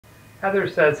Heather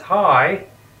says hi.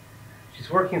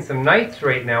 She's working some nights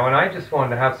right now, and I just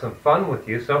wanted to have some fun with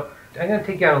you. So I'm going to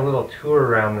take you on a little tour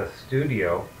around the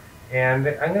studio, and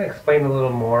I'm going to explain a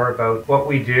little more about what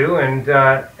we do and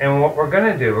what we're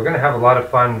going to do. We're going to have a lot of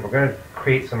fun. We're going to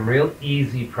create some real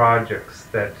easy projects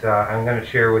that I'm going to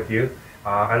share with you.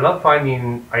 I love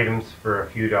finding items for a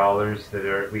few dollars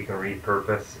that we can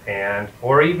repurpose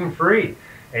or even free,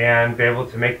 and be able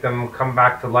to make them come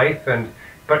back to life,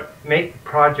 but make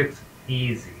projects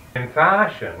easy. In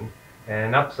fashion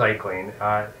and upcycling,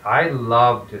 I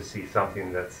love to see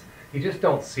something that's you just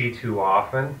don't see too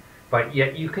often, but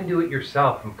yet you can do it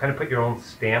yourself and kind of put your own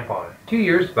stamp on it. 2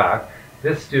 years back,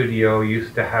 this studio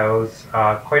used to house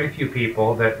quite a few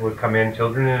people that would come in,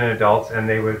 children and adults, and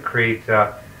they would create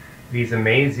these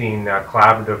amazing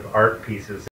collaborative art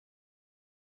pieces.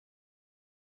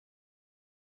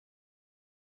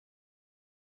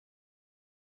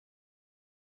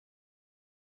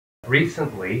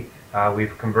 Recently,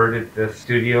 we've converted this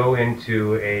studio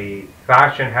into a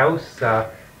fashion house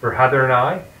for Heather and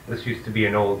I. This used to be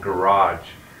an old garage.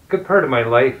 A good part of my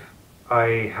life,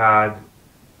 I had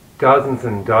dozens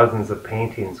and dozens of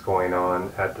paintings going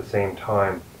on at the same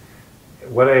time.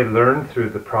 What I learned through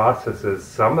the process is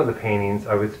some of the paintings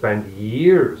I would spend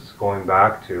years going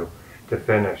back to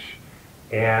finish.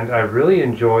 And I really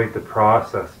enjoyed the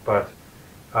process, but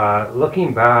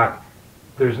looking back,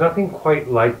 there's nothing quite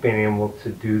like being able to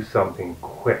do something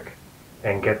quick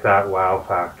and get that wow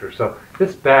factor. So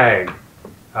this bag,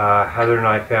 Heather and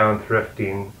I found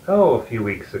thrifting, a few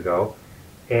weeks ago,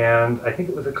 and I think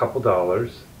it was a couple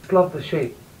dollars. I just love the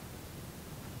shape.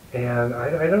 And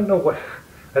I don't know what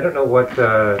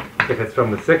if it's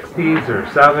from the 60s or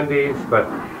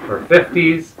 70s, or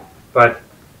 50s, but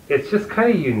it's just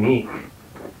kind of unique.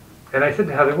 And I said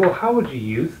to Heather, well, how would you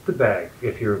use the bag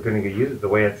if you're going to use it the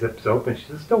way it zips open? She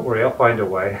says, don't worry, I'll find a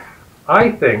way.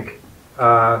 I think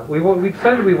we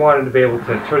decided we wanted to be able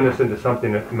to turn this into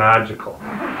something magical,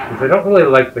 because I don't really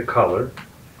like the color.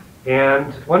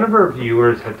 And one of our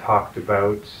viewers had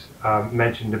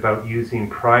mentioned about using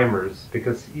primers,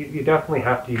 because you definitely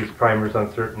have to use primers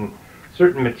on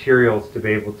certain materials to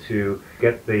be able to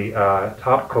get the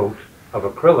top coat of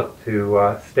acrylic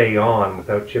to stay on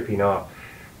without chipping off.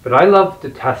 But I love to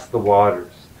test the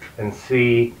waters and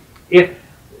see if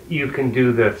you can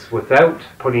do this without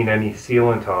putting any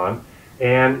sealant on.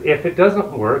 And if it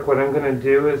doesn't work, what I'm going to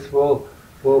do is we'll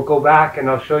go back and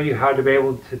I'll show you how to be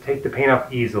able to take the paint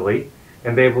off easily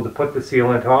and be able to put the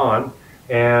sealant on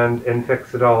and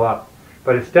fix it all up.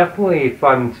 But it's definitely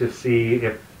fun to see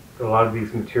if a lot of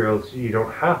these materials you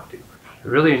don't have to. I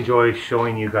really enjoy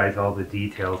showing you guys all the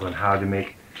details on how to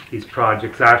make these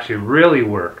projects actually really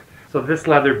work. So this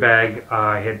leather bag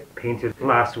I had painted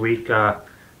last week,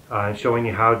 showing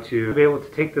you how to be able to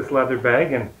take this leather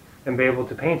bag and be able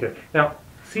to paint it. Now,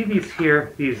 see these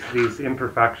here, these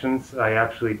imperfections I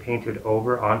actually painted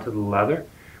over onto the leather.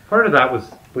 Part of that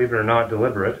was, believe it or not,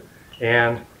 deliberate,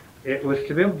 and it was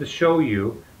to be able to show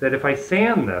you that if I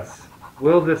sand this,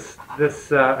 will this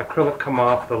acrylic come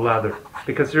off the leather?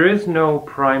 Because there is no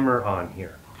primer on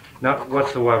here, not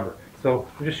whatsoever. So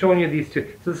I'm just showing you these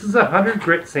two. So this is a 100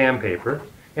 grit sandpaper,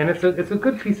 and it's a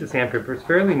good piece of sandpaper. It's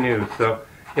fairly new. So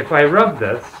if I rub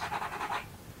this,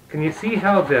 can you see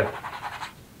how the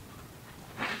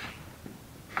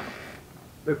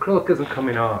acrylic isn't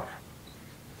coming off?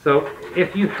 So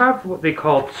if you have what they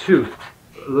call tooth,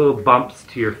 little bumps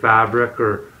to your fabric,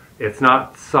 or it's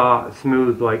not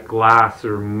smooth like glass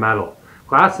or metal.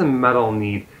 Glass and metal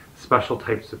need special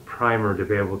types of primer to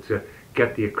be able to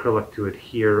get the acrylic to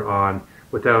adhere on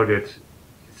without it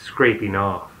scraping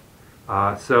off.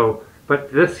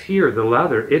 But this here, the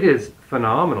leather, it is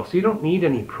phenomenal. So you don't need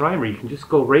any primer. You can just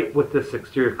go right with this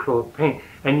exterior acrylic paint,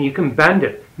 and you can bend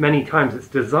it many times. It's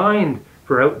designed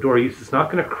for outdoor use. It's not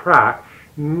going to crack.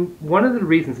 One of the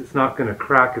reasons it's not going to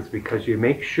crack is because you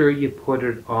make sure you put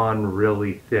it on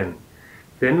really thin.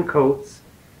 Thin coats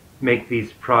make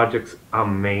these projects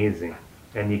amazing.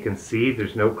 And you can see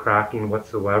there's no cracking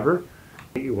whatsoever.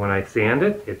 When I sand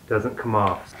it, it doesn't come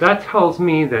off. That tells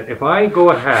me that if I go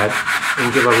ahead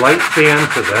and give a light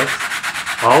sand to this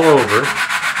all over,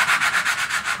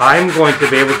 I'm going to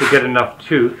be able to get enough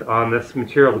tooth on this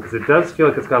material, because it does feel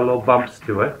like it's got little bumps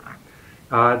to it,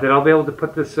 that I'll be able to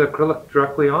put this acrylic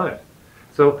directly on it.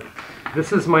 So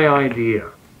this is my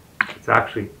idea. It's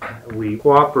actually, we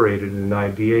cooperated in an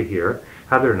idea here,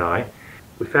 Heather and I.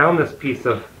 We found this piece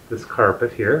of this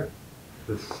carpet here.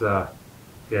 This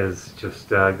is just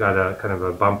got a kind of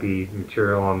a bumpy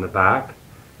material on the back,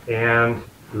 and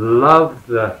love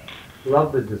the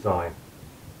design.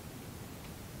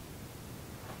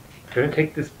 I'm going to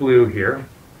take this blue here,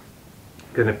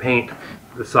 Going to paint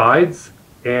the sides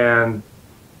and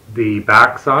the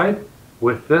back side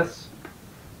with this.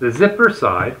 The zipper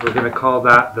side, we're going to call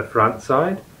that the front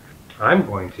side. I'm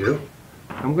going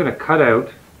to cut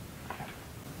out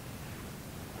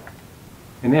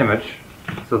an image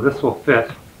so this will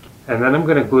fit, and then I'm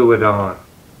going to glue it on.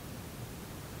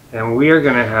 And we are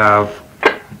going to have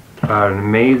an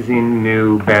amazing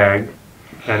new bag,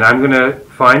 and I'm going to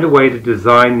find a way to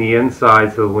design the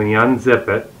inside so when you unzip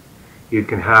it, you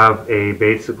can have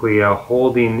basically a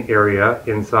holding area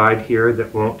inside here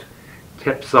that won't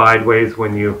tip sideways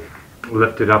when you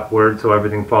lift it upward, so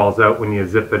everything falls out when you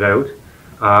zip it out.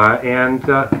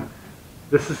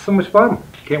 This is so much fun.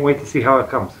 Can't wait to see how it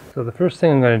comes. So the first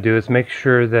thing I'm going to do is make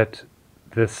sure that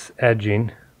this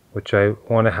edging, which I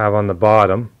want to have on the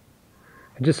bottom,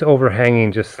 and just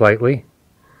overhanging just slightly,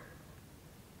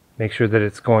 make sure that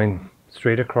it's going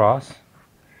straight across.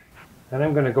 Then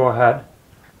I'm going to go ahead,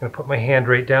 I'm going to put my hand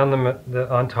right down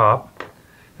on top,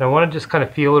 and I want to just kind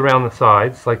of feel around the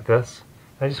sides like this.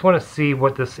 I just want to see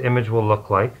what this image will look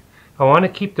like. I want to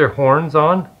keep their horns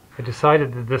on. I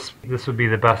decided that this would be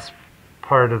the best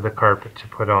part of the carpet to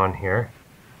put on here.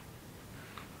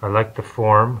 I like the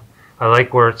form. I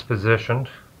like where it's positioned.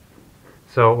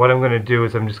 So what I'm going to do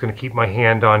is I'm just going to keep my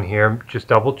hand on here, just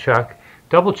double check.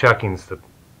 Double checking is the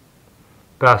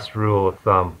best rule of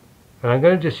thumb. And I'm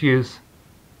going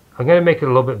to make it a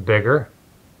little bit bigger.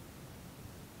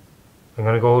 I'm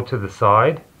going to go to the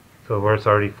side, so where it's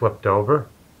already flipped over,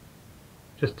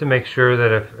 just to make sure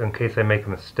that in case I make a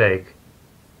mistake.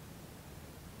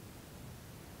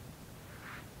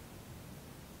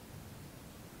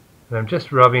 And I'm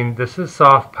just rubbing. This is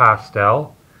soft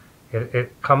pastel.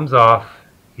 It comes off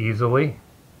easily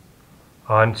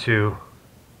onto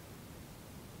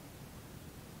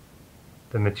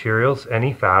the materials,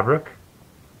 any fabric,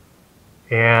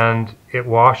 and it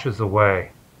washes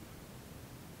away.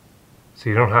 So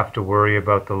you don't have to worry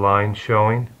about the line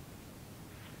showing.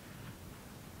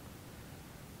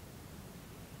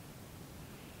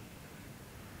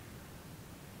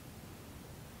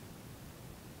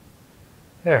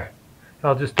 There.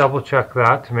 I'll just double check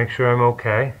that to make sure I'm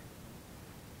okay.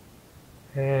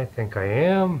 And I think I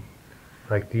am.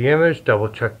 Like the image, double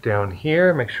check down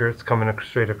here, make sure it's coming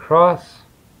straight across.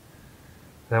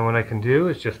 Then what I can do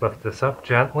is just lift this up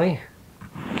gently,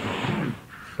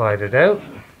 slide it out,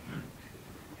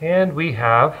 and we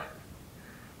have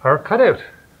our cutout.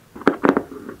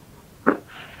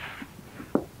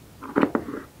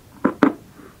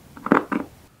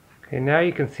 Okay, now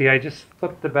you can see I just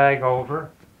flipped the bag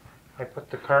over. I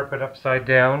put the carpet upside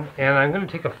down, and I'm going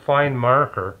to take a fine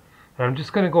marker, and I'm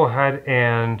just going to go ahead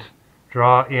and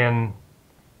draw in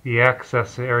the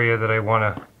excess area that I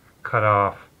want to cut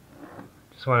off.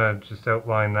 Just want to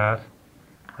outline that.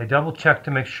 I double checked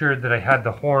to make sure that I had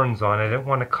the horns on. I didn't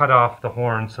want to cut off the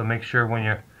horns, so make sure when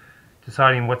you're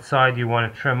deciding what side you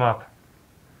want to trim up.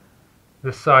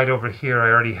 This side over here, I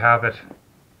already have it.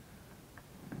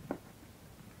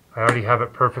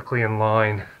 Perfectly in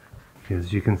line.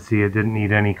 As you can see, it didn't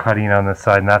need any cutting on this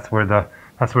side, and that's where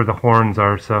the horns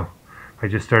are, so I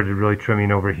just started really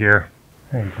trimming over here.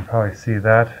 And you can probably see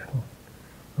that,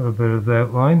 a little bit of the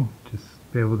outline. Just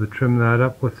be able to trim that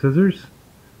up with scissors,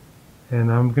 and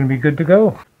I'm going to be good to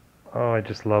go. Oh, I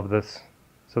just love this.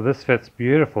 So this fits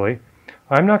beautifully.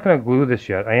 I'm not going to glue this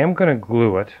yet. I am going to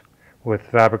glue it with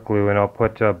fabric glue, and I'll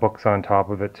put books on top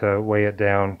of it to weigh it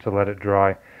down to let it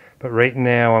dry. But right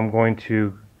now I'm going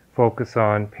to focus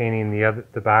on painting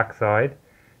the back side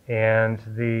and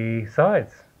the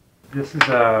sides. This is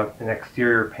an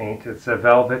exterior paint. It's a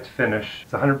velvet finish.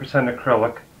 It's 100%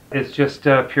 acrylic. It's just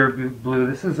pure blue.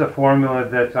 This is a formula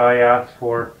that I asked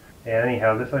for. And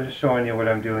anyhow, I'm just showing you what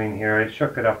I'm doing here. I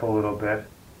shook it up a little bit,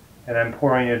 and I'm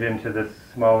pouring it into this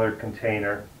smaller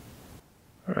container.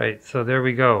 Alright, so there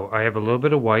we go. I have a little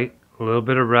bit of white, a little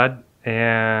bit of red,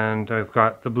 and I've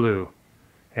got the blue.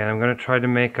 And I'm going to try to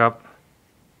make up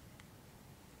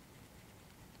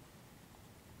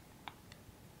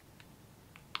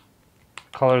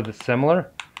color that's similar.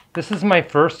 This is my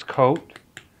first coat,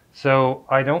 so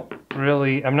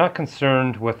I'm not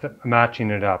concerned with matching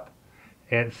it up.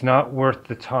 It's not worth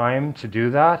the time to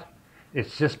do that.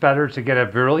 It's just better to get a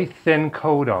really thin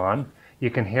coat on.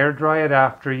 You can hair dry it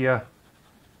after you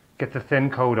get the thin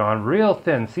coat on, real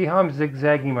thin. See how I'm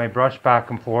zigzagging my brush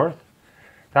back and forth?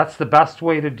 That's the best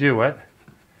way to do it.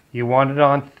 You want it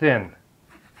on thin.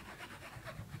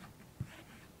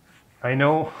 I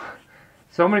know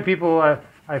so many people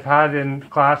I've had in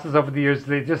classes over the years,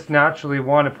 they just naturally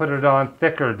want to put it on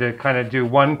thicker to kind of do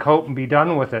one coat and be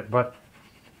done with it.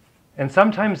 And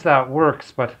sometimes that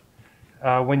works, but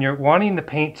when you're wanting the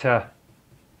paint to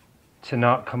to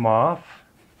not come off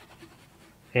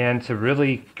and to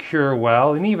really cure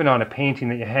well. And even on a painting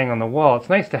that you hang on the wall, it's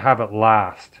nice to have it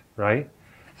last, right?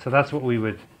 So that's what we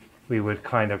would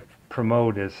kind of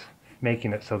promote, is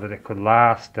making it so that it could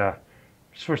last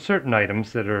for certain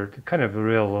items that are kind of a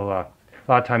real, a lot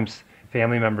of times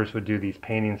family members would do these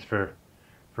paintings for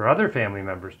other family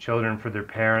members, children for their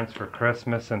parents, for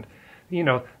Christmas. And you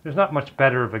know, there's not much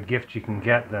better of a gift you can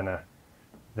get than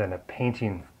a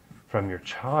painting from your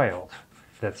child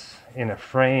that's in a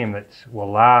frame that will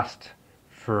last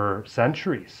for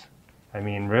centuries. I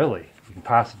mean, really, you can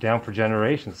pass it down for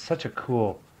generations. It's such a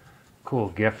cool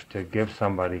gift to give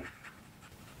somebody.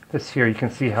 This here, you can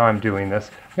see how I'm doing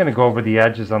this. I'm going to go over the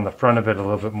edges on the front of it a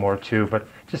little bit more too, but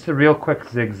just a real quick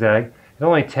zigzag. It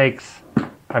only takes,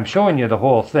 I'm showing you the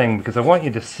whole thing because I want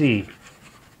you to see,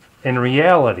 in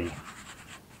reality,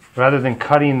 rather than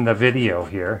cutting the video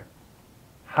here,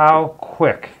 how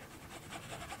quick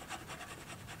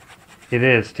it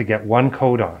is to get one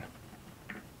coat on.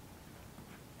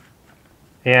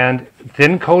 And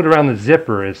thin coat around the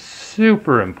zipper is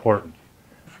super important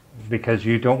because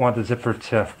you don't want the zipper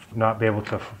to not be able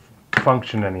to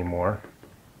function anymore.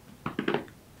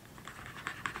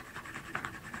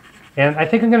 And I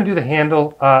think I'm going to do the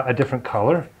handle a different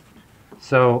color.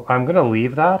 So I'm going to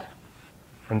leave that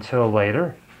until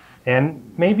later.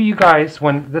 And maybe you guys,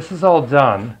 when this is all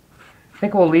done, I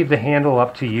think we'll leave the handle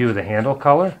up to you, the handle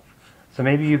color. So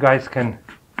maybe you guys can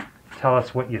tell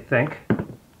us what you think.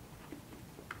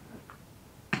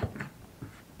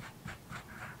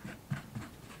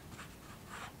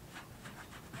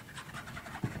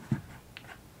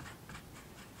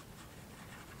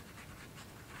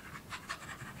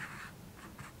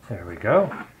 There we go.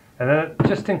 And then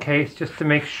just in case, just to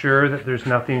make sure that there's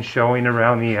nothing showing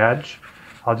around the edge,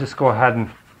 I'll just go ahead and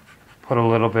put a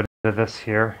little bit of this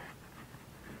here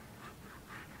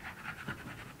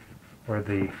where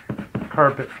the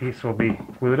carpet piece will be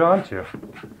glued onto.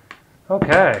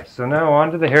 Okay, so now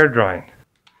on to the hair drying.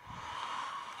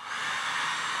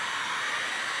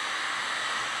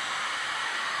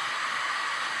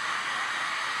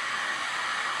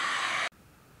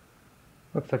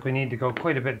 Looks like we need to go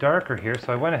quite a bit darker here,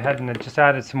 so I went ahead and just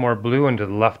added some more blue into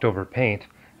the leftover paint.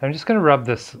 I'm just going to rub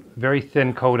this very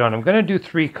thin coat on. I'm going to do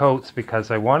 3 coats because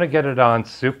I want to get it on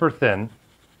super thin.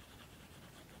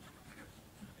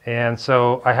 And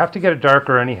so I have to get it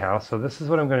darker anyhow, so this is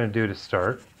what I'm going to do to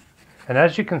start. And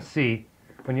as you can see,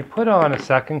 when you put on a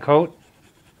second coat,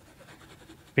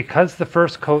 because the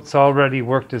first coat's already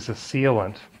worked as a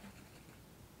sealant,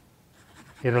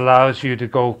 it allows you to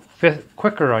go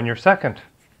quicker on your second.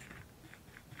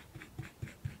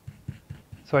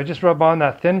 So I just rub on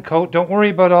that thin coat. Don't worry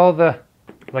about all the,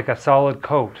 like a solid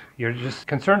coat. You're just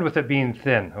concerned with it being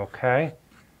thin, okay?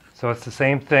 So it's the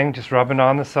same thing, just rubbing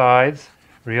on the sides.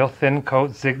 Real thin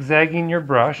coat, zigzagging your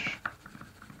brush.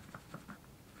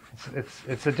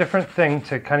 It's a different thing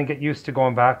to kind of get used to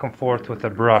going back and forth with a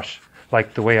brush,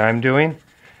 like the way I'm doing.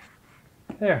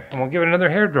 There, and we'll give it another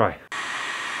hair dry.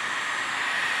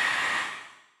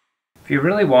 If you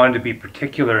really wanted to be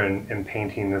particular in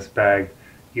painting this bag,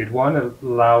 you'd want to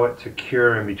allow it to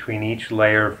cure in between each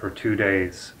layer for 2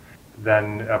 days.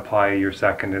 Then apply your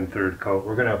second and third coat.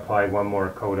 We're going to apply one more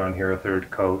coat on here, a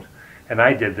third coat. And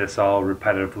I did this all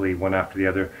repetitively, one after the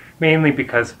other, mainly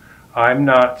because I'm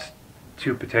not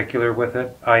too particular with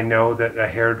it. I know that a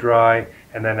hair dry,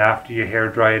 and then after you hair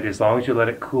dry it, as long as you let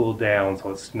it cool down so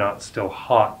it's not still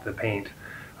hot, the paint,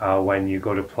 when you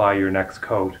go to apply your next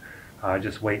coat,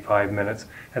 just wait 5 minutes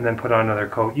and then put on another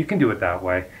coat. You can do it that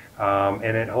way,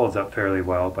 and it holds up fairly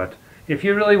well. But if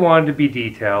you really wanted to be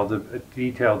detailed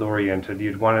oriented,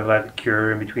 you'd want to let it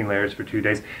cure in between layers for 2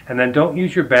 days, and then don't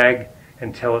use your bag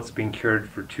until it's been cured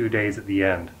for 2 days at the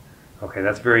end. Okay,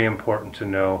 that's very important to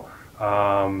know,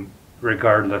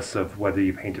 regardless of whether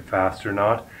you paint it fast or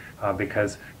not,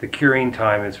 because the curing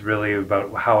time is really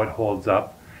about how it holds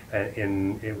up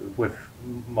with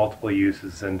multiple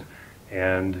uses and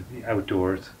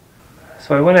outdoors.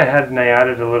 So I went ahead and I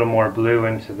added a little more blue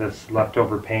into this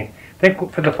leftover paint. I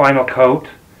think for the final coat,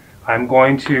 I'm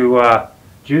going to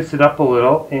juice it up a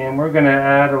little, and we're going to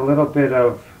add a little bit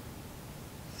of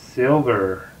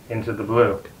silver into the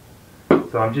blue.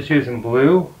 So I'm just using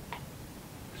blue,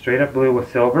 straight up blue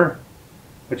with silver,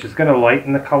 which is going to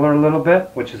lighten the color a little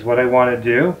bit, which is what I want to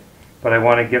do, but I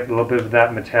want to get a little bit of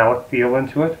that metallic feel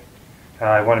into it.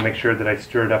 I want to make sure that I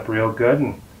stir it up real good,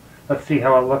 and let's see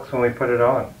how it looks when we put it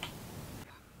on.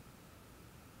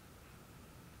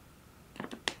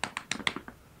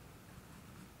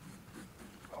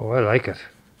 Oh, I like it.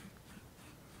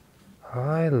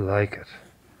 I like it.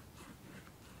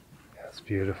 That's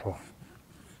beautiful.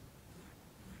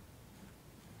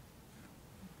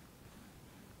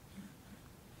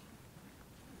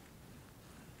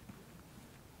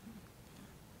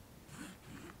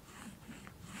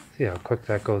 See how quick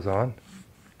that goes on?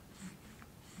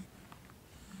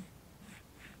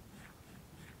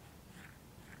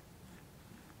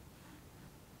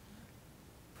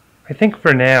 I think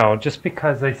for now, just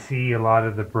because I see a lot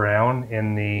of the brown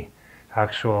in the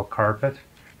actual carpet,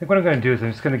 I think what I'm going to do is I'm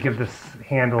just going to give this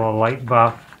handle a light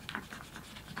buff.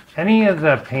 Any of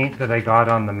the paint that I got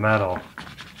on the metal,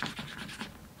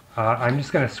 I'm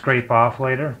just going to scrape off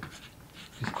later.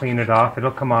 Just clean it off.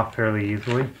 It'll come off fairly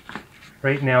easily.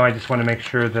 Right now I just want to make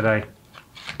sure that I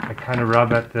kind of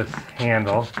rub at this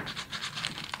handle.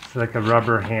 It's like a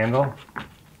rubber handle.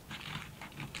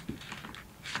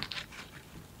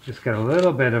 Just get a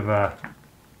little bit of a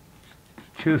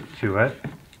tooth to it,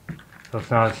 so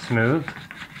it's not as smooth.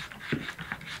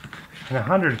 And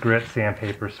 100 grit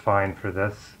sandpaper is fine for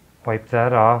this. Wipe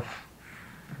that off,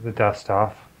 the dust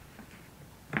off.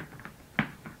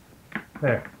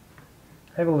 There.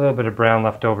 I have a little bit of brown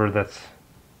left over that's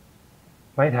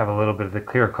might have a little bit of the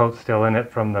clear coat still in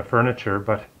it from the furniture,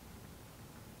 but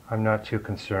I'm not too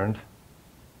concerned.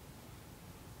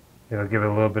 It'll give it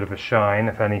a little bit of a shine,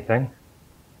 if anything.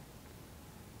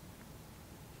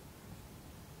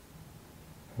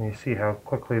 And you see how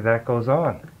quickly that goes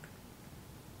on.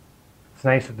 It's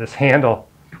nice that this handle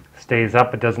stays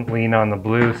up, it doesn't lean on the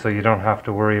blue, so you don't have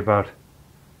to worry about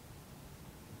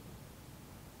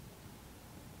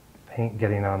paint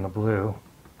getting on the blue.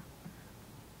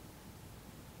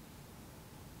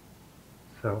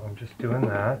 So I'm just doing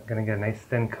that. Gonna get a nice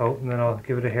thin coat, and then I'll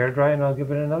give it a hair dry and I'll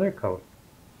give it another coat.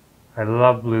 I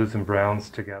love blues and browns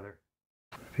together.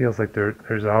 Feels like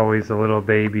there's always a little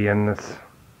baby in this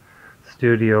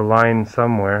studio lying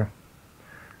somewhere.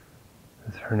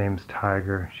 Her name's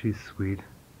Tiger. She's sweet.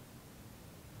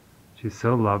 She's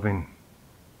so loving.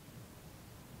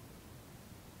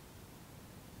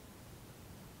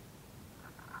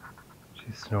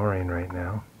 She's snoring right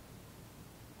now.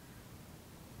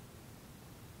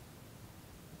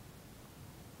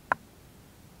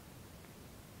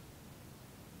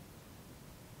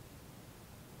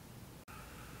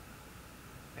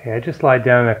 Okay, I just lied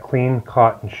down in a clean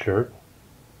cotton shirt.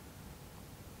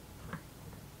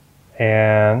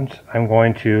 And I'm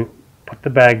going to put the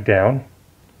bag down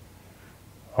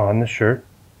on the shirt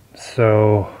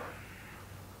so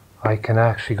I can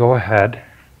actually go ahead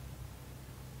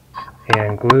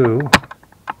and glue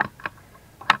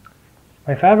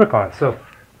my fabric on. So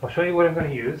I'll show you what I'm going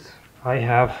to use. I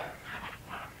have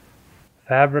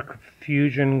Fabric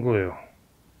Fusion glue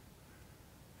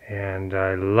and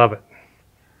I love it.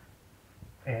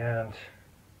 And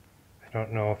I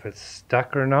don't know if it's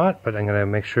stuck or not, but I'm going to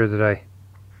make sure that I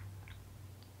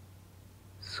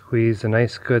squeeze a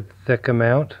nice good thick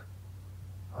amount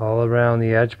all around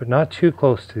the edge, but not too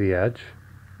close to the edge.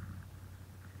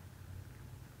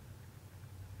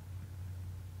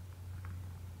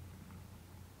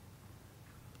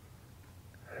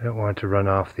 I don't want it to run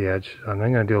off the edge. I'm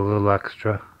going to do a little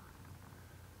extra.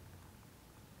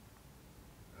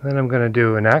 Then I'm going to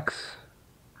do an X.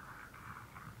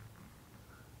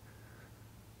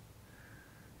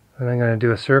 And I'm going to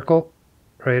do a circle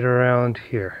right around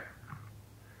here.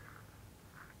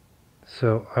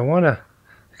 So I want to,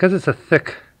 because it's a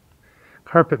thick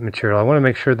carpet material, I want to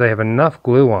make sure they have enough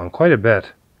glue on, quite a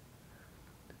bit.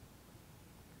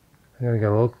 I'm going to get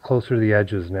a little closer to the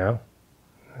edges now.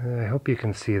 I hope you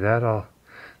can see that. I'll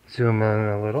zoom in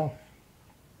a little.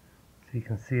 So you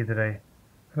can see that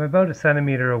I'm about 1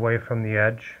 centimeter away from the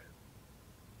edge.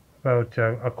 About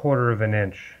a 1/4 of an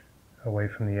inch away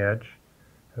from the edge.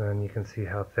 And then you can see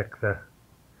how thick the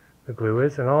glue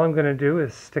is. And all I'm going to do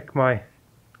is stick my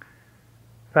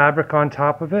fabric on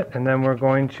top of it, and then we're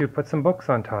going to put some books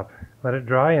on top. Let it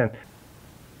dry and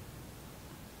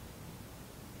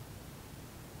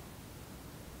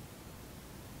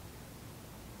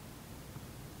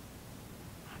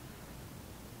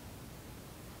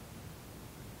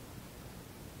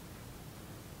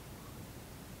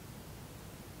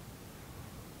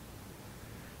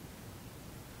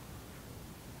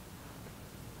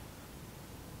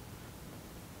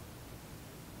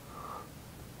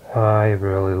I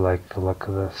really like the look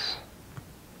of this.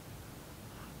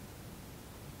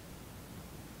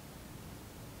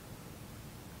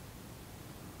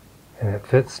 And it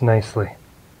fits nicely.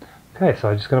 Okay, so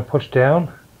I'm just going to push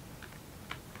down.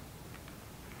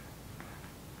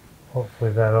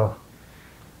 Hopefully that'll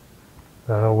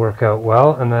work out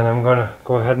well, and then I'm going to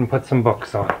go ahead and put some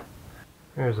books on.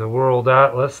 Here's a World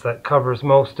Atlas that covers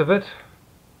most of it.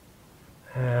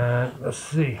 And let's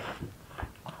see.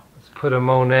 Put a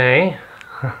Monet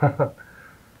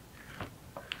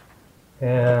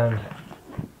and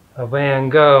a Van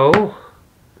Gogh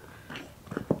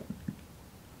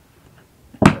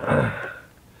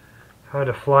how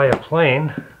to fly a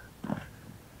plane,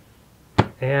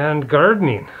 and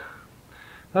gardening.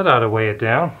 That ought to weigh it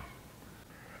down.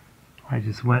 I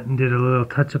just went and did a little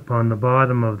touch-up on the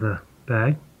bottom of the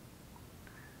bag.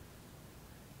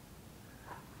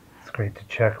 It's great to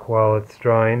check while it's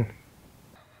drying.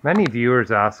 Many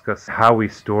viewers ask us how we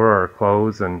store our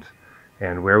clothes and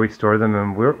where we store them,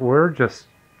 and we're just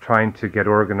trying to get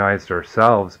organized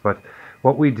ourselves. But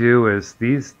what we do is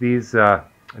these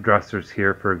dressers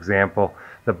here, for example,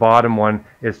 the bottom one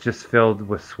is just filled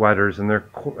with sweaters, and they're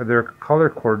color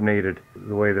coordinated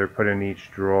the way they're put in each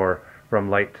drawer, from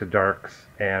light to darks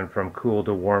and from cool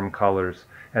to warm colors.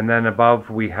 And then above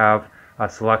we have a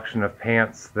selection of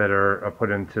pants that are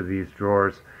put into these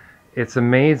drawers. It's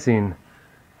amazing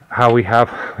how we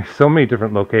have so many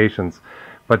different locations.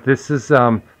 But this is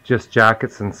just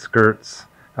jackets and skirts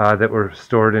that were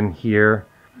stored in here.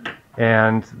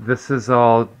 And this is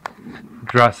all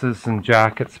dresses and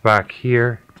jackets back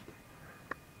here.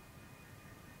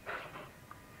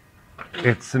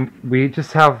 We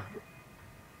just have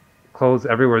clothes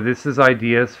everywhere. This is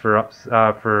ideas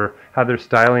for how they're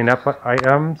styling up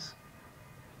items.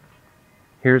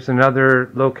 Here's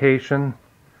another location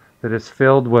that is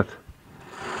filled with,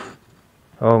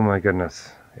 oh my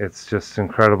goodness, it's just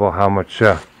incredible how much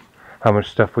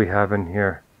stuff we have in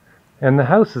here. And the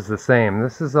house is the same.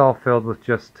 This is all filled with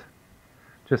just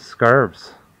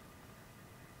scarves.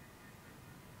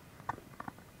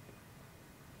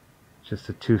 Just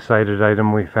a two-sided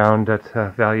item we found at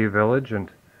Value Village,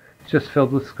 and it's just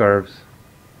filled with scarves.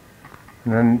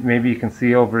 And then maybe you can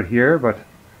see over here, but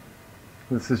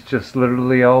this is just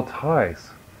literally all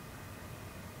ties.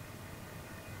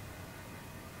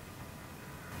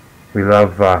 We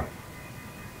love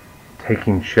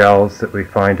taking shells that we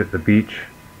find at the beach,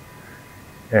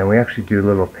 and we actually do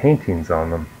little paintings on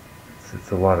them.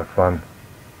 It's a lot of fun.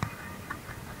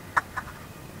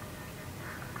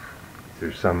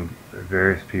 There's some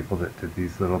various people that did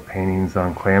these little paintings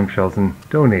on clamshells and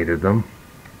donated them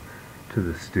to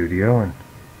the studio. And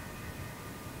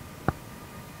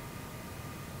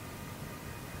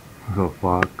little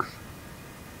flags.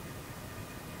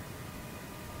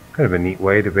 Kind of a neat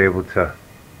way to be able to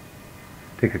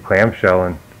take a clamshell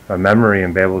and a memory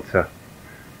and be able to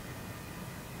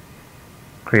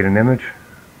create an image.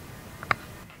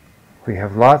 We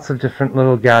have lots of different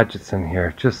little gadgets in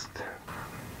here, just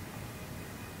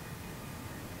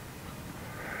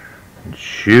and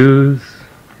shoes.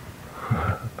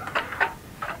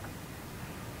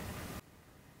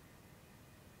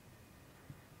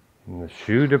 In the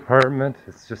shoe department,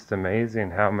 it's just amazing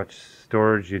how much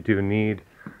storage you do need.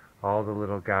 All the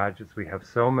little gadgets. We have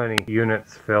so many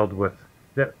units filled with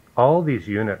that. All these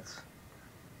units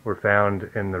were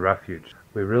found in the refuge.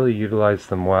 We really utilize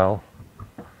them well.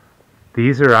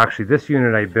 These are actually, this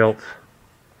unit I built,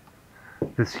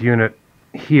 this unit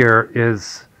here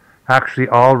is actually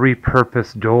all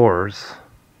repurposed doors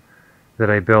that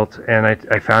I built, and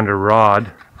I found a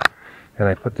rod and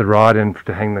I put the rod in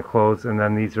to hang the clothes, and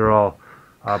then these are all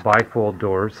bifold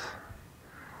doors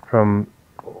from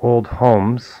old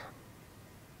homes,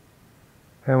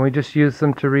 and we just use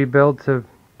them to rebuild to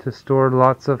store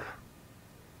lots of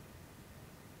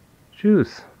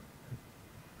shoes.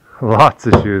 Lots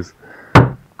of shoes.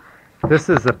 This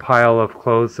is a pile of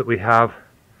clothes that we have.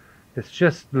 It's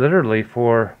just literally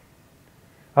for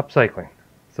upcycling.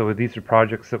 So these are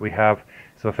projects that we have.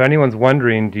 So if anyone's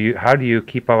wondering, how do you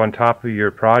keep on top of your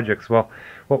projects? Well,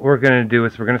 what we're going to do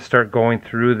is we're going to start going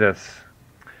through this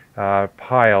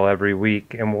pile every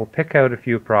week, and we'll pick out a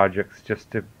few projects just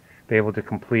to be able to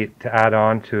complete, to add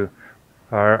on to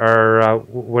our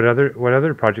what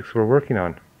other projects we're working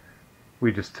on.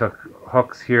 We just took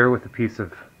hooks here with a piece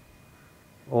of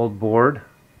old board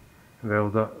and be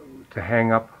able to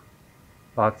hang up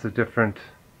lots of different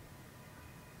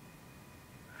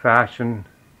fashion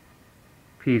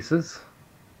pieces.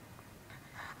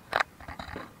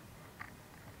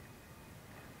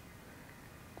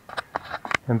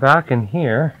 And back in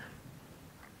here,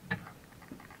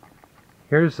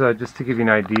 here's just to give you an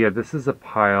idea, this is a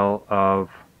pile of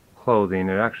clothing.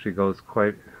 It actually goes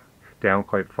down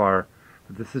quite far,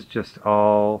 but this is just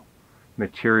all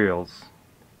materials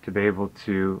to be able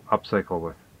to upcycle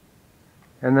with.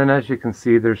 And then as you can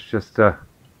see, there's just a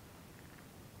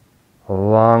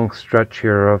long stretch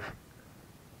here of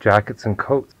jackets and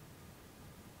coats.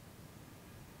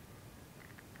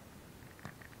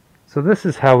 So this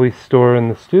is how we store in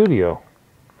the studio.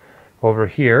 Over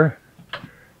here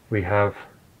we have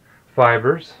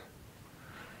fibers,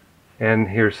 and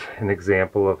here's an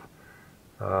example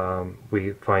of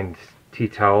we find tea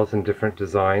towels in different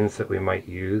designs that we might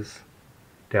use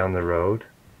down the road.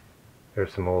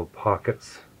 There's some old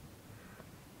pockets.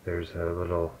 There's a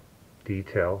little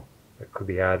detail that could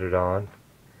be added on.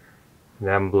 An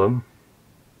emblem.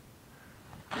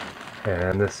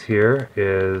 And this here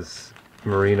is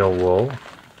merino wool.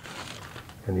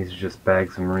 And these are just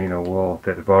bags of merino wool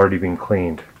that have already been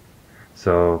cleaned.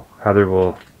 So Heather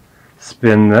will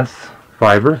spin this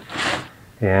fiber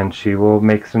and she will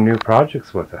make some new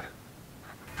projects with it.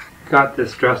 Got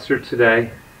this dresser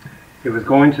today. It was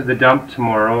going to the dump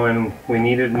tomorrow and we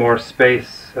needed more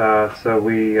space, so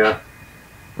we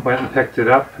went and picked it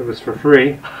up. It was for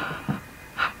free.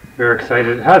 Very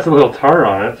excited. It has a little tar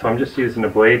on it, so I'm just using a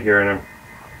blade here and I'm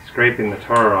scraping the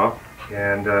tar off.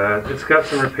 And it's got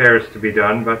some repairs to be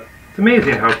done, but it's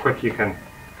amazing how quick you can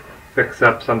fix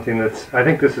up something that's, I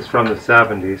think this is from the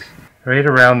 70s. Right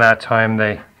around that time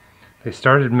they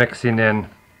started mixing in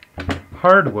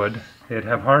hardwood. They'd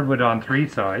have hardwood on 3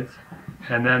 sides,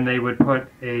 and then they would put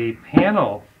a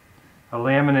panel, a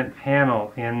laminate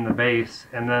panel in the base,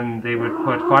 and then they would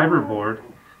put fiberboard,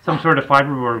 some sort of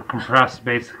fiberboard compressed,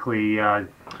 basically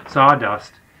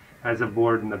sawdust, as a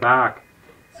board in the back.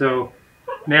 So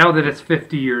now that it's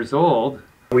 50 years old,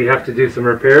 we have to do some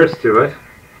repairs to it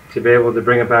to be able to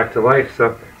bring it back to life.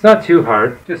 So it's not too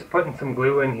hard. Just putting some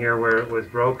glue in here where it was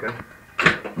broken,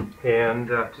 and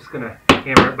just going to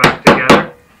hammer it back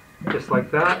together, just like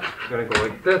that. I'm going to go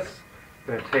like this.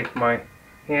 I'm going to take my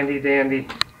handy dandy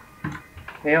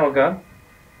nail gun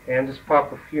and just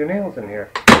pop a few nails in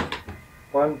here.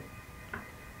 1,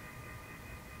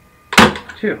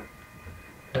 2.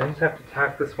 I just have to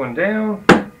tack this one down.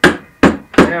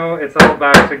 Now it's all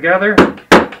back together.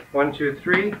 1, 2,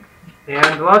 3.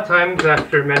 And a lot of times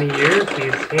after many years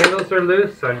these handles are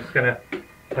loose, so I'm just going to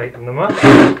tighten them up.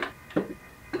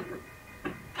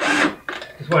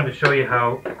 Just wanted to show you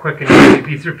how quick and easy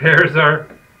these repairs are.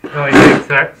 It only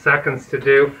takes seconds to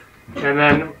do. And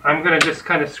then I'm going to just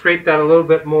kind of scrape that a little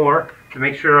bit more to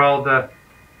make sure all the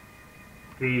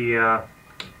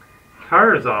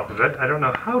tar is off of it. I don't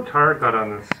know how tar got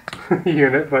on this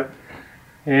unit, but,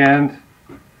 and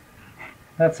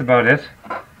that's about it.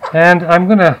 And I'm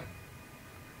going to,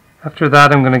 after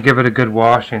that, I'm going to give it a good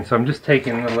washing. So I'm just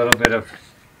taking a little bit of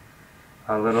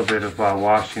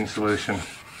washing solution,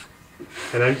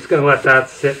 and I'm just going to let that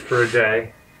sit for a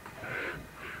day.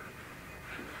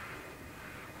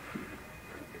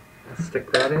 Let's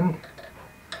stick that in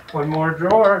one more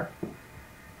drawer.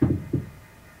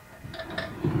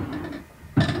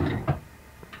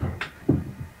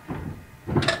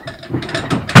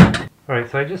 Alright,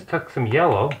 so I just took some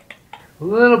yellow, a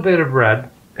little bit of red,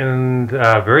 and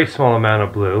a very small amount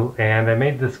of blue, and I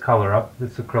made this color up,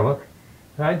 this acrylic.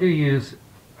 And I do use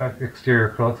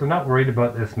exterior acrylics. I'm not worried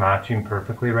about this matching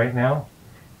perfectly right now.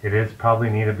 It is probably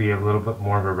need to be a little bit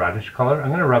more of a reddish color. I'm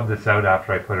going to rub this out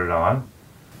after I put it on,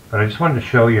 but I just wanted to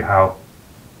show you how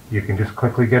you can just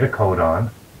quickly get a coat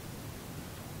on.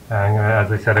 And as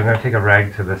I said, I'm going to take a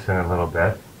rag to this in a little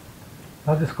bit.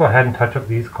 I'll just go ahead and touch up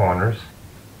these corners.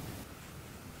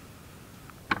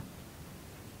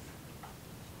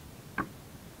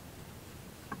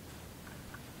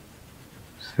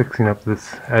 Fixing up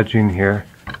this edging here.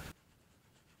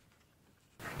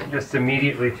 Just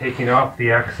immediately taking off the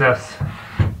excess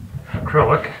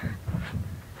acrylic.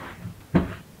 I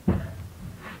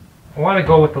want to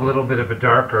go with a little bit of a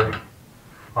darker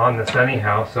on this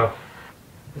anyhow, so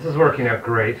this is working out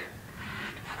great.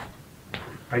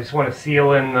 I just want to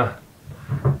seal in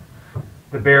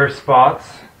the bare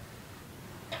spots.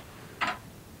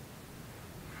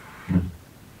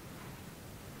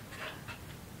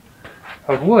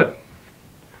 Of wood.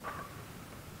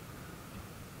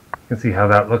 You can see how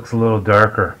that looks a little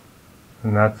darker,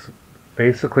 and that's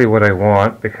basically what I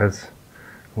want, because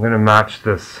I'm going to match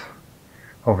this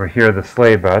over here, the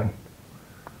sleigh bed.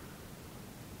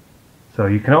 So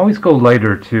you can always go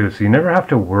lighter too, so you never have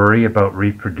to worry about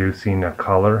reproducing a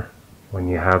color when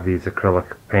you have these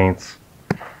acrylic paints.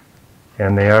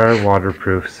 And they are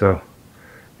waterproof, so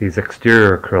these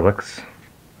exterior acrylics,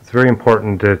 it's very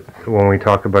important that when we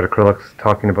talk about acrylics,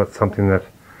 talking about something that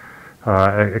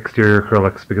exterior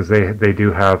acrylics, because they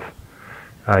do have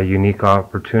a unique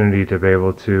opportunity to be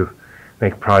able to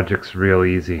make projects real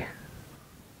easy.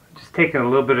 Just taking a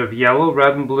little bit of yellow,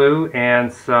 red, and blue,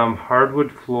 and some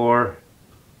hardwood floor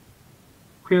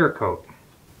clear coat.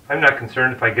 I'm not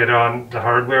concerned if I get on the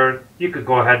hardware. You could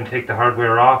go ahead and take the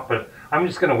hardware off, but I'm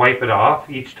just going to wipe it off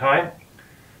each time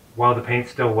while the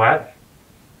paint's still wet.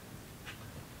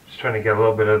 Just trying to get a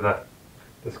little bit of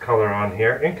this color on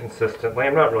here inconsistently.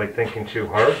 I'm not really thinking too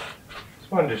hard.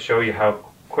 Just wanted to show you how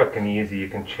quick and easy you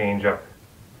can change up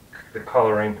the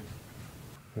coloring.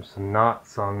 There's some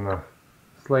knots on the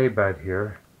sleigh bed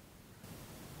here.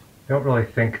 Don't really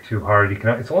think too hard.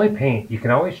 It's only paint. You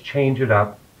can always change it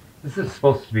up. This is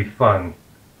supposed to be fun.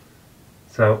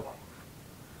 So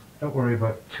don't worry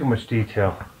about too much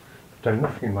detail. But I'm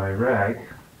lifting my rag.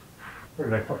 Where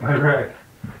did I put my rag?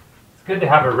 It's good to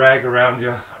have a rag around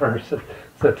you, or it's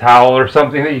a towel or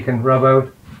something that you can rub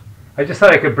out. I just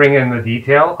thought I could bring in the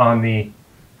detail on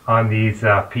these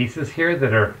pieces here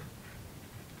that are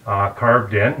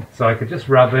carved in. So I could just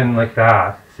rub in like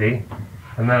that, see?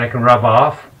 And then I can rub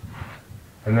off,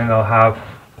 and then I'll have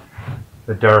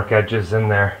the dark edges in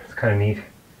there. It's kind of neat.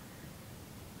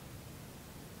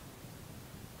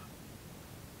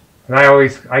 And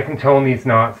I can tone these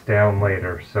knots down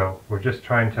later, so we're just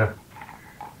trying to.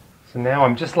 So now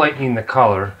I'm just lightening the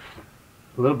color,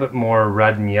 a little bit more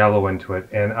red and yellow into it,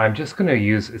 and I'm just going to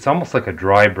use, it's almost like a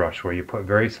dry brush where you put a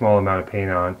very small amount of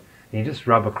paint on, and you just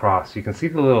rub across. You can see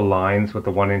the little lines with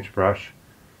the 1-inch brush.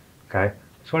 Okay,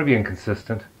 just want to be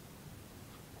inconsistent.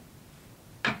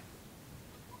 I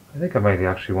think I might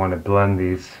actually want to blend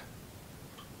these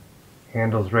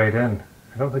handles right in.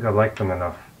 I don't think I like them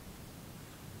enough.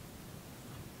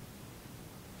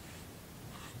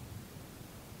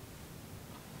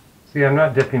 See, I'm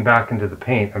not dipping back into the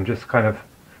paint. I'm just kind of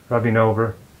rubbing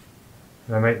over.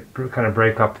 And I might kind of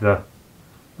break up the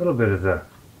little bit of the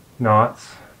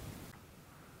knots.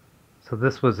 So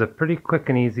this was a pretty quick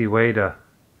and easy way to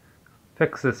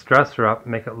fix this dresser up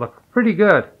and make it look pretty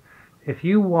good. If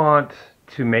you want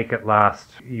to make it last,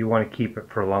 you want to keep it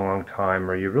for a long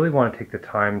time, or you really want to take the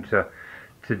time to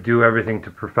do everything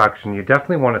to perfection, you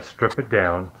definitely want to strip it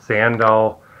down, sand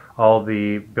all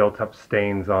the built-up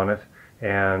stains on it,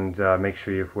 and make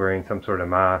sure you're wearing some sort of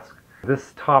mask.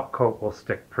 This top coat will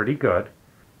stick pretty good,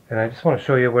 and I just want to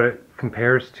show you what it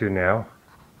compares to now,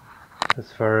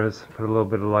 as far as put a little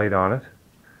bit of light on it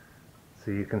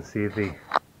so you can see the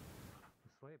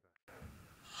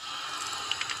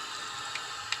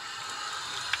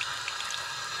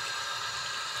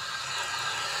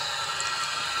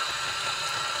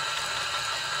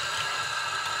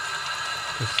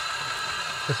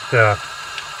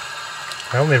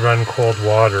I only run cold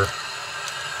water,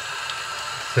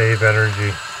 save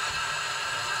energy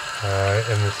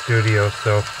in the studio,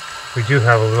 so we do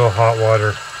have a little hot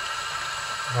water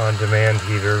on demand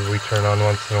heater we turn on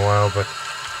once in a while, but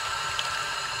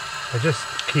I just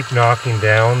keep knocking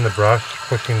down the brush,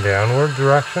 pushing downward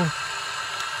direction,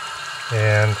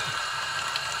 and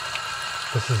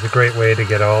this is a great way to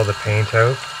get all the paint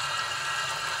out.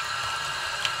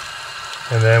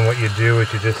 And then what you do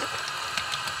is you just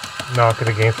knock it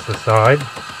against the side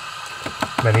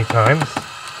many times,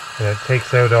 and it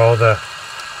takes out all the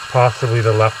possibly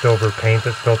the leftover paint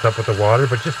that's built up with the water.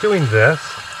 But just doing this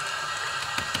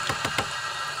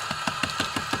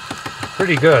is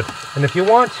pretty good. And if you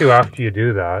want to, after you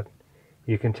do that,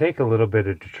 you can take a little bit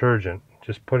of detergent,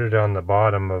 just put it on the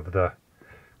bottom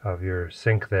of your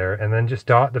sink there, and then just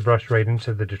dot the brush right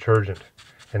into the detergent,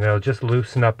 and it'll just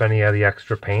loosen up any of the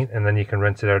extra paint, and then you can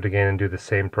rinse it out again and do the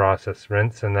same process.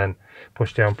 Rinse and then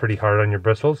push down pretty hard on your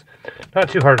bristles. Not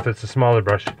too hard if it's a smaller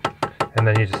brush, and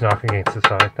then you just knock against the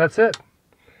side. That's it.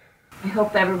 I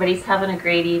hope everybody's having a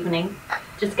great evening.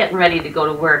 Just getting ready to go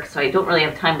to work, so I don't really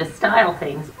have time to style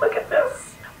things. Look at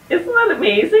this. Isn't that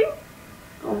amazing?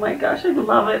 Oh my gosh, I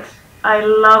love it. I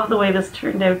love the way this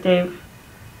turned out, Dave.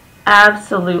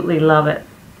 Absolutely love it.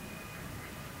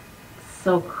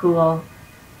 So cool.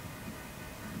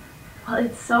 Well,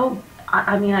 it's so,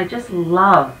 I mean, I just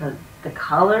love the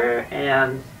color,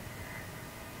 and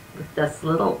with this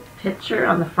little picture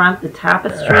on the front, the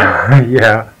tapestry.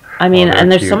 Yeah. I mean, and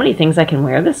there's cute. so many things I can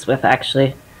wear this with,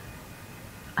 actually.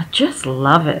 I just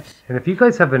love it. And if you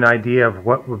guys have an idea of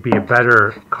what would be a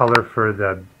better color for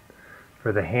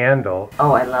the handle.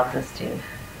 Oh, I love this, Dave.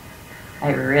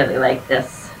 I really like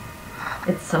this.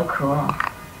 It's so cool.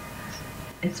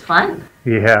 It's fun.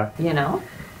 Yeah. You know?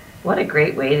 What a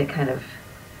great way to kind of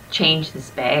change this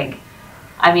bag.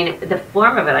 I mean, the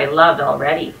form of it I loved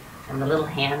already, and the little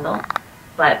handle,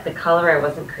 but the color I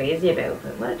wasn't crazy about.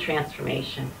 But what a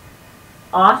transformation.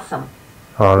 Awesome.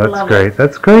 Oh, that's Love great. it.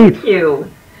 That's great. Thank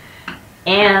you.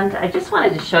 And I just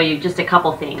wanted to show you just a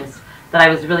couple things that I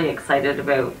was really excited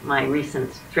about my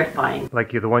recent thrift buying.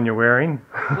 Like the one you're wearing?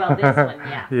 Well, this one,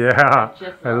 yeah.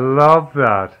 Yeah. I love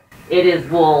that. It is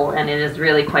wool, and it is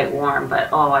really quite warm, but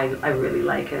oh, I really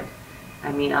like it.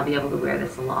 I mean, I'll be able to wear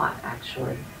this a lot,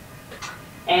 actually.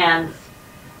 And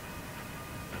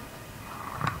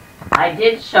I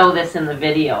did show this in the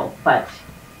video, but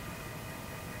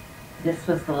this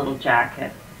was the little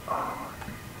jacket.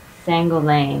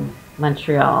 Sangoulain,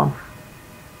 Montreal.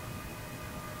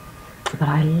 But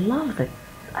I love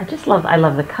I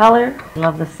love the color. I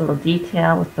love this little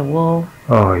detail with the wool.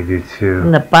 Oh, I do too.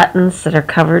 And the buttons that are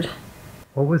covered.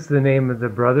 What was the name of the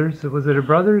brothers? Was it a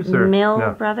brothers or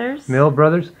Mill Brothers? Mill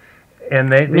Brothers, and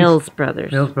Mills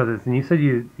Brothers. Mills Brothers, and you said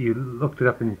you looked it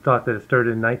up and you thought that it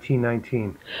started in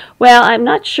 1919. Well, I'm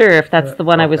not sure if that's the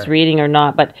one I was okay. reading or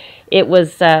not, but it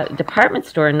was a department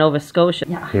store in Nova Scotia.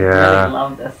 Yeah, I really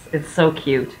love this. It's so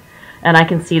cute, and I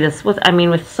can see this with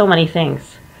so many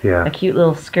things. Yeah. A cute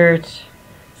little skirt,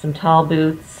 some tall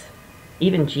boots,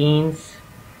 even jeans.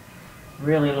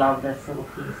 Really love this little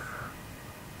piece.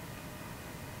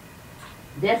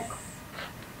 This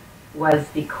was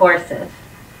the corset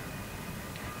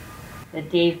that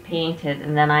Dave painted,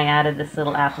 and then I added this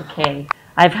little applique.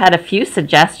 I've had a few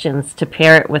suggestions to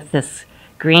pair it with this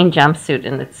green jumpsuit,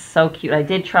 and it's so cute. I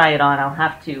did try it on. I'll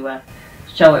have to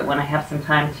show it when I have some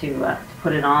time to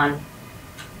put it on,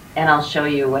 and I'll show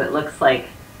you what it looks like.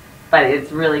 But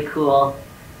it's really cool.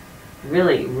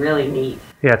 Really, really neat.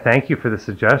 Yeah, thank you for the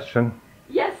suggestion.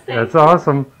 Yes, That's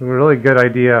awesome. Really good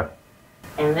idea.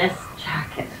 And this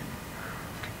jacket,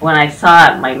 when I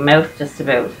saw it, my mouth just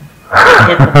about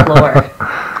hit the floor.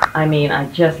 I mean, I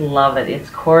just love it. It's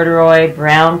corduroy,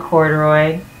 brown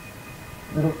corduroy,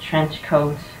 little trench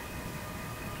coat.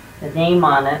 The name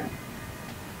on it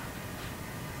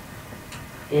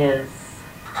is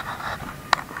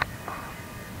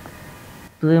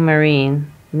Blue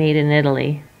Marine, made in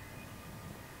Italy.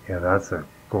 Yeah, that's a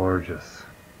gorgeous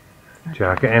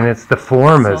jacket, and it's the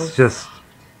form is just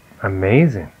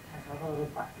amazing. Has all the little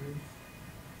buttons.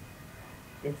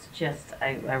 It's just,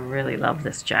 I really love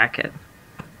this jacket.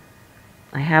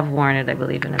 I have worn it, I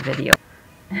believe, in a video.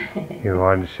 You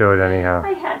wanted to show it anyhow.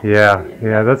 I had to Yeah, show you.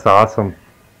 yeah, that's awesome.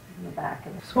 In the back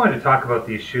of it. Just wanted to talk about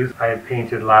these shoes I had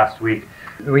painted last week.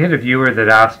 We had a viewer that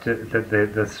asked that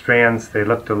the strands, they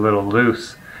looked a little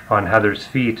loose on Heather's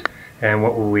feet, and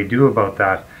what will we do about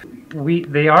that?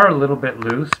 They are a little bit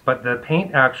loose, but the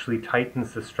paint actually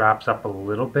tightens the straps up a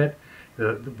little bit.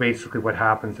 Basically what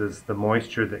happens is the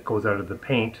moisture that goes out of the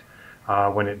paint,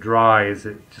 when it dries,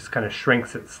 it just kind of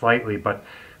shrinks it slightly, but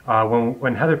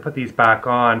when Heather put these back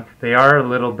on, they are a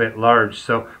little bit large.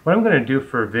 So what I'm going to do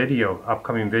for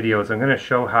upcoming videos, I'm going to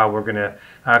show how we're going to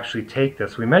actually take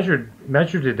this. We measured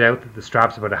it out that the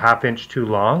strap's about a ½ inch too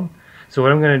long. So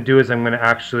what I'm going to do is I'm going to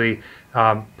actually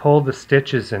pull the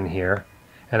stitches in here,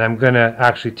 and I'm going to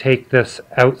actually take this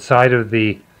outside of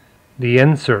the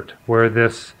insert where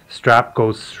this strap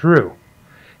goes through,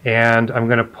 and I'm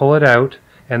going to pull it out,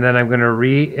 and then I'm going to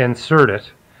reinsert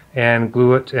it and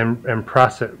glue it and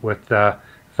press it with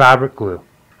fabric glue.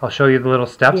 I'll show you the little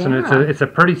steps, and it's a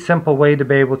pretty simple way to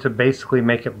be able to basically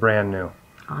make it brand new.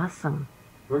 Awesome.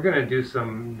 We're going to do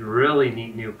some really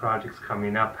neat new projects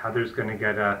coming up. Heather's going to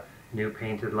get a new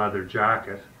painted leather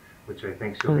jacket, which I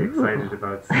think she'll be excited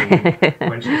about seeing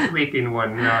when she's sleeping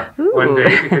one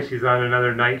day, because she's on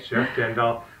another night shift, and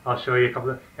I'll show you a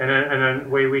couple of, and a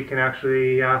way we can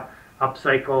actually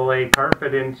upcycle a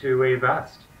carpet into a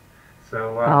vest.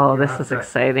 So this is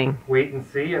exciting. Wait and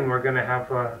see, and we're going to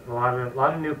have a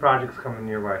lot of new projects coming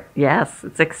your way. Yes,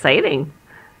 it's exciting.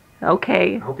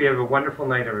 Okay. I hope you have a wonderful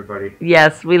night, everybody.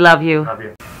 Yes, we love you. Love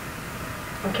you.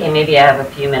 Okay, maybe I have a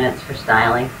few minutes for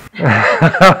styling.